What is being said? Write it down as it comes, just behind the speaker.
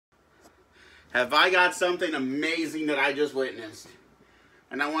have I got something amazing that I just witnessed.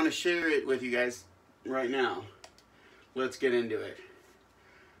 And I want to share it with you guys right now. Let's get into it.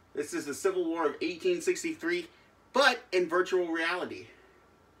 This is the Civil War of 1863, but in virtual reality.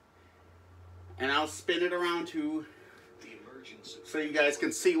 And I'll spin it around too, so you guys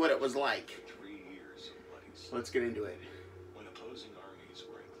can see what it was like. Let's get into it. When opposing armies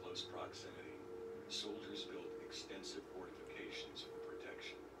were in close proximity, soldiers built extensive fortifications for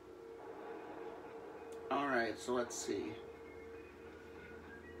protection. Alright, so let's see.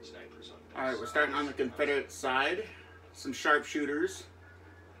 Snipers on Alright, we're starting on the Confederate side. Some sharpshooters.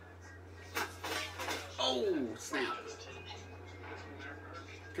 Oh, snap.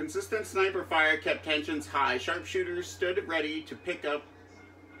 Consistent sniper fire kept tensions high. Sharpshooters stood ready to pick up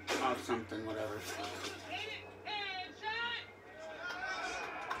off something, whatever.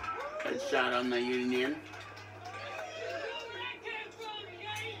 Headshot on the Union.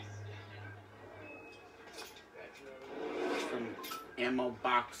 Some ammo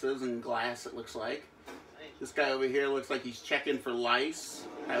boxes and glass, it looks like. This guy over here looks like he's checking for lice.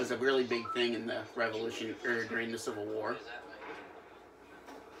 That was a really big thing in the Revolution, or during the Civil War.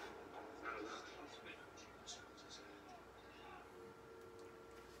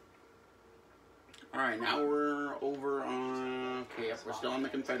 Alright, now we're over on... Okay, yep, we're still on the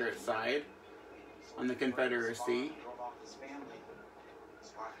Confederate side. On the Confederacy.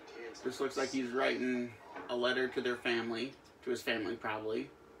 This looks like he's writing a letter to their family. To his family, probably.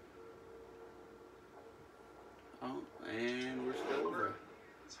 Oh, and we're still over.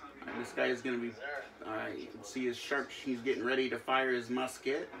 Alright, this guy is going to be... Alright, you can see his he's getting ready to fire his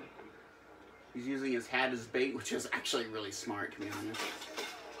musket. He's using his hat as bait, which is actually really smart, to be honest.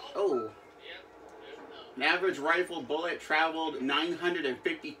 Oh! An average rifle bullet traveled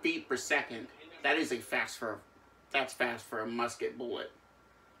 950 feet per second. That is that's fast for a musket bullet.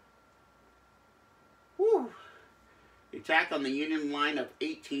 Whew! The attack on the Union line of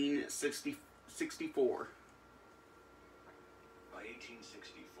 1864. By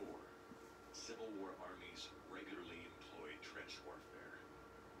 1864, Civil War armies regularly employed trench warfare.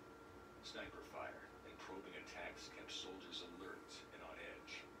 Sniper fire and probing attacks kept soldiers alert and on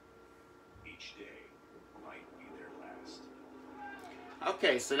edge. Each day might be their last.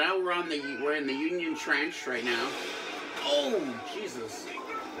 Okay, so now we're in the Union trench right now. Oh, Jesus.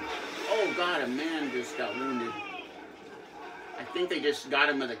 Oh God, a man just got wounded. I think they just got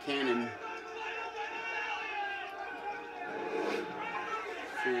him with a cannon.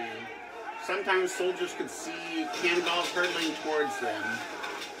 See. Sometimes soldiers could see cannonballs hurtling towards them.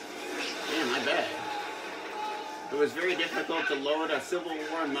 Damn, I bet. It was very difficult to load a Civil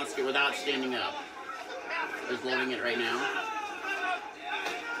War musket without standing up. He's loading it right now.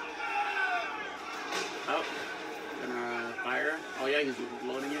 Oh, gonna fire. Oh yeah, he's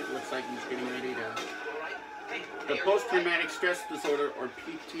loading it. Looks like he's getting ready to... The post-traumatic stress disorder, or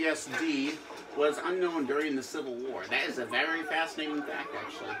PTSD, was unknown during the Civil War. That is a very fascinating fact,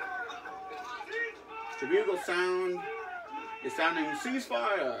 actually. The bugle sound is sounding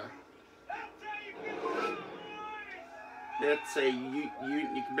ceasefire. That's a, you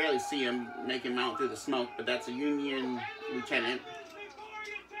can barely see him, make him out through the smoke, but that's a Union lieutenant.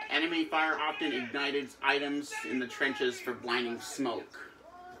 Enemy fire often ignited items in the trenches for blinding smoke.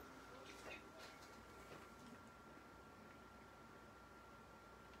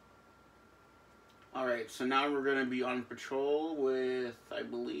 Alright, so now we're going to be on patrol with, I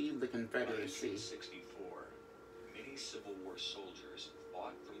believe, the Confederacy. By 1864, many Civil War soldiers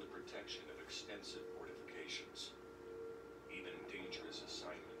fought from the protection of extensive fortifications. Even dangerous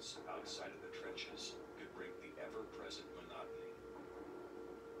assignments outside of the trenches could break the ever-present monotony.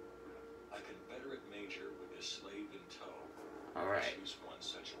 A Confederate major with his slave in tow issues one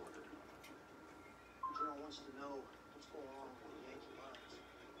such order. General wants to know what's going on with the Yankee lines.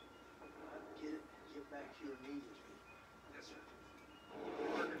 Get back here immediately. Yes, sir.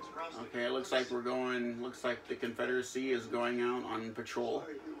 Okay, it looks like looks like the Confederacy is going out on patrol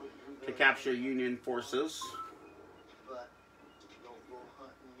to capture Union forces. But don't go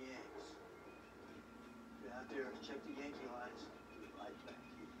hunting Yanks. Get out there and check the Yankee lines. Right back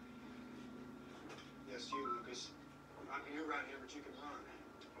here. Yes, you, Lucas. I mean, you're right here, but you can run.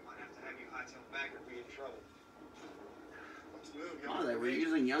 I might have to have you hightail back or be in trouble. Let's move, y'all. Oh, they were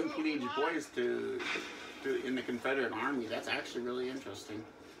using young teenage boys in the Confederate Army. That's actually really interesting.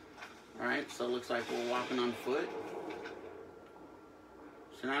 Alright, so it looks like we're walking on foot.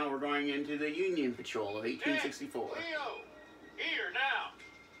 So now we're going into the Union Patrol of 1864. Leo, here now.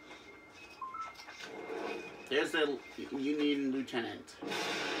 There's the Union lieutenant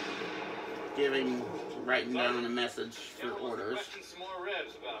writing down a message for orders. Some more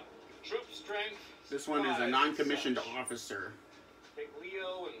revs about Troop strength. This one is a non-commissioned officer. Take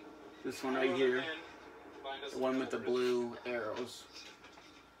Leo and This one right here, the one with the blue arrows.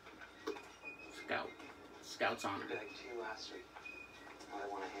 Scout's honor. Bag 2 last week. I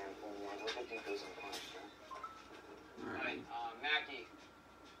want a handful more. What do you think goes unpunished, huh? Alright. Mackie.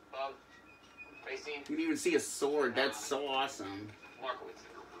 Bub. Racine. You can even see his sword. That's so awesome. Markowitz.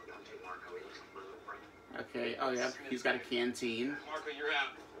 Don't take Marco. He looks a little bright. Okay. Oh yeah. He's got a canteen. Marco, you're out.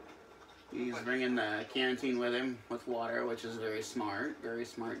 He's bringing the canteen with him with water, which is very smart. Very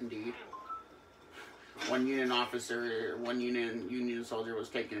smart indeed. One Union officer, one Union soldier was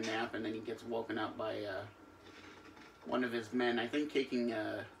taking a nap, and then he gets woken up by one of his men, I think taking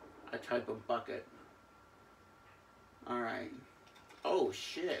a type of bucket. Alright. Oh,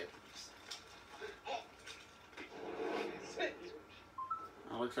 shit.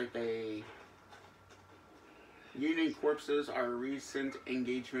 Looks like they... Union corpses are a recent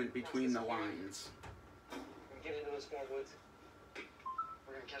engagement between the lines. Get into those 4 woods.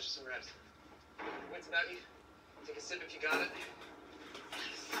 We're gonna catch some reps. Wits about you. Take a sip if you got it.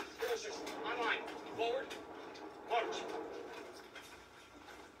 Officers, online. Forward. March.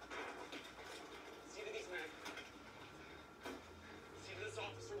 See to these men. See to this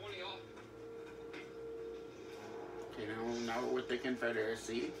officer, one of y'all. Okay, now we're with the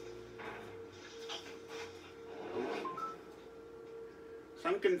Confederacy.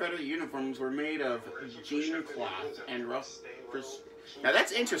 Some Confederate uniforms were made of jean cloth and rough. Now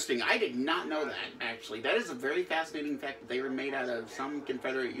that's interesting. I did not know that, actually. That is a very fascinating fact that they were made out of, some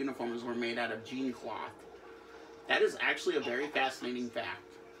Confederate uniforms were made out of jean cloth. That is actually a very fascinating fact.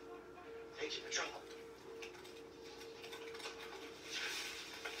 Thank you for trouble.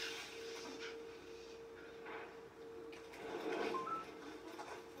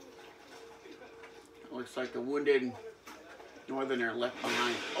 Looks like a wounded Northerner left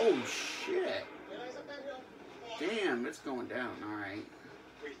behind. Oh, shit. Damn, it's going down. All right.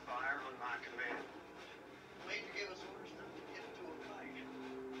 We fire on my command. Major gave us orders not to get into a fight.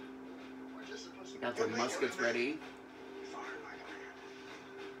 We're just supposed to Got their muskets ready. We fire on my command.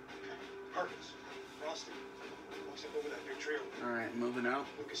 Perkins, Frosty, walks up over that big trail. All right, moving up.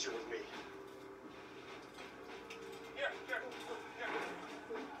 Lucas, you're with me. Here. We gotta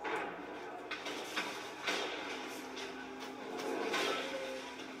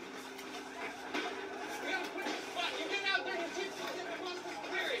quit this spot. You get out there and keep across this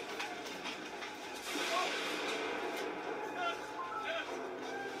clearing.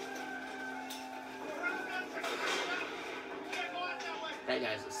 That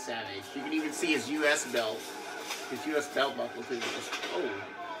guy's a savage. You can even see his U.S. belt. His U.S. belt buckle too. Just, oh.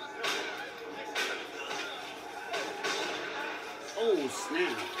 Oh,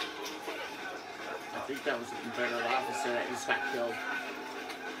 snap. I think that was a Confederate officer that just got killed.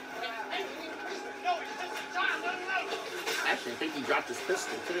 Actually, I think he dropped his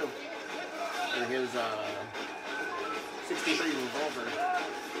pistol too. Or his 63 revolver.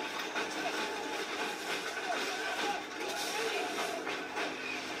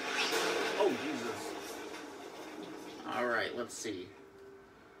 Oh, Jesus. Alright, let's see.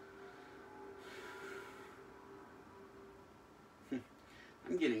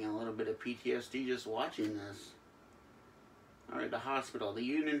 I'm getting a little bit of PTSD just watching this. Alright, the hospital. The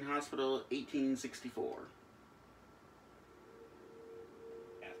Union Hospital, 1864.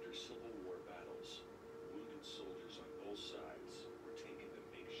 After Civil War battles, wounded soldiers on both sides were taken to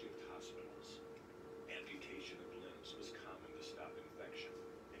makeshift hospitals. Amputation of limbs was common to stop infection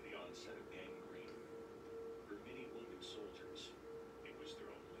and the onset of gangrene. For many wounded soldiers, it was their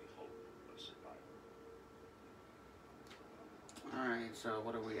only hope of survival. Alright, so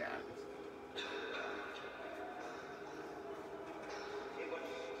what are we at?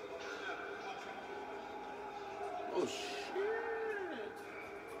 Oh, shit.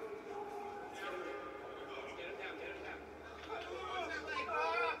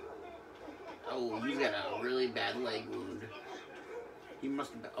 Oh, he's got a really bad leg wound. He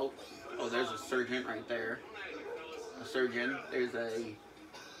must have been, oh, there's a surgeon right there. A surgeon. There's a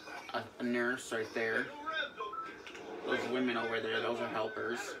nurse right there. Those women over there, those are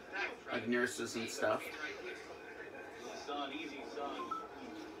helpers. Like nurses and stuff. Son, easy, son.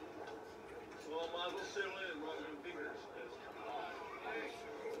 Well, might as well settle in and run them fingers.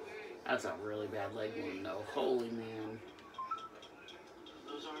 That's a really bad leg wound, though. Holy man.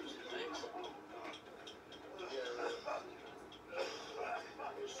 Those arms and legs.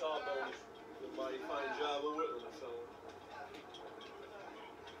 Those sawbones did a mighty fine job of whittling a fella.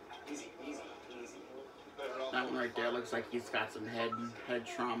 Easy. Better off That one right there looks like he's got some head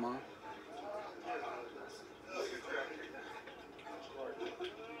trauma.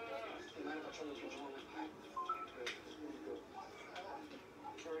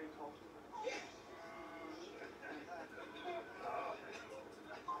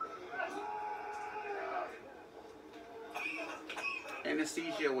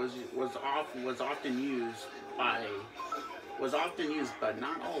 anesthesia was often used, but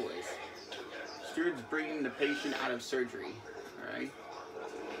not always. Stewards bringing the patient out of surgery. All right.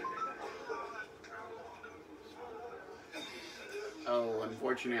 Oh,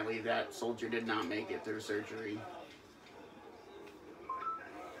 unfortunately, that soldier did not make it through surgery.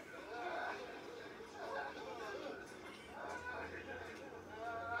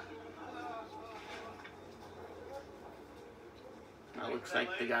 That looks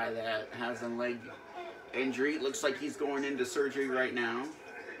like the guy that has a leg injury. Looks like he's going into surgery right now.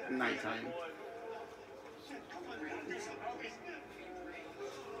 Nighttime.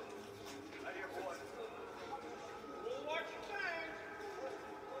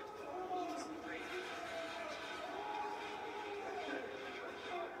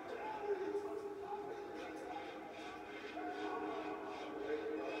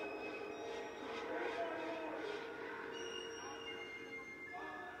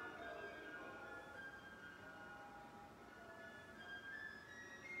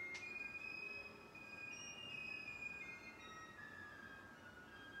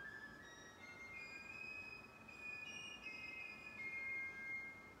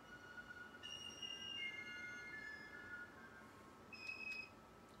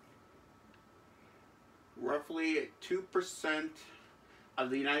 Roughly 2% of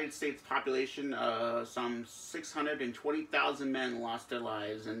the United States population, some 620,000 men lost their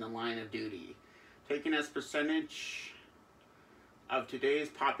lives in the line of duty. Taken as percentage of today's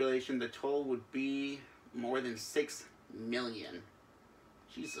population, the toll would be more than 6 million.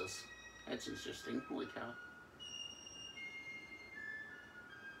 Jesus, that's interesting. Holy cow.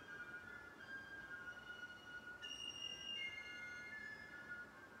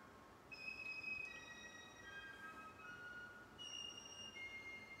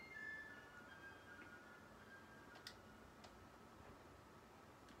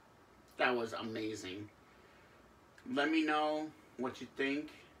 That was amazing. Let me know what you think.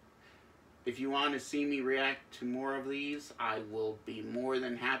 If you want to see me react to more of these, I will be more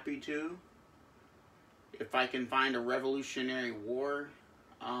than happy to. If I can find a Revolutionary War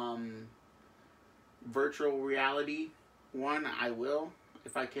virtual reality one, I will,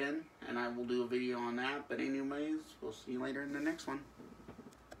 if I can, and I will do a video on that. But anyways, we'll see you later in the next one.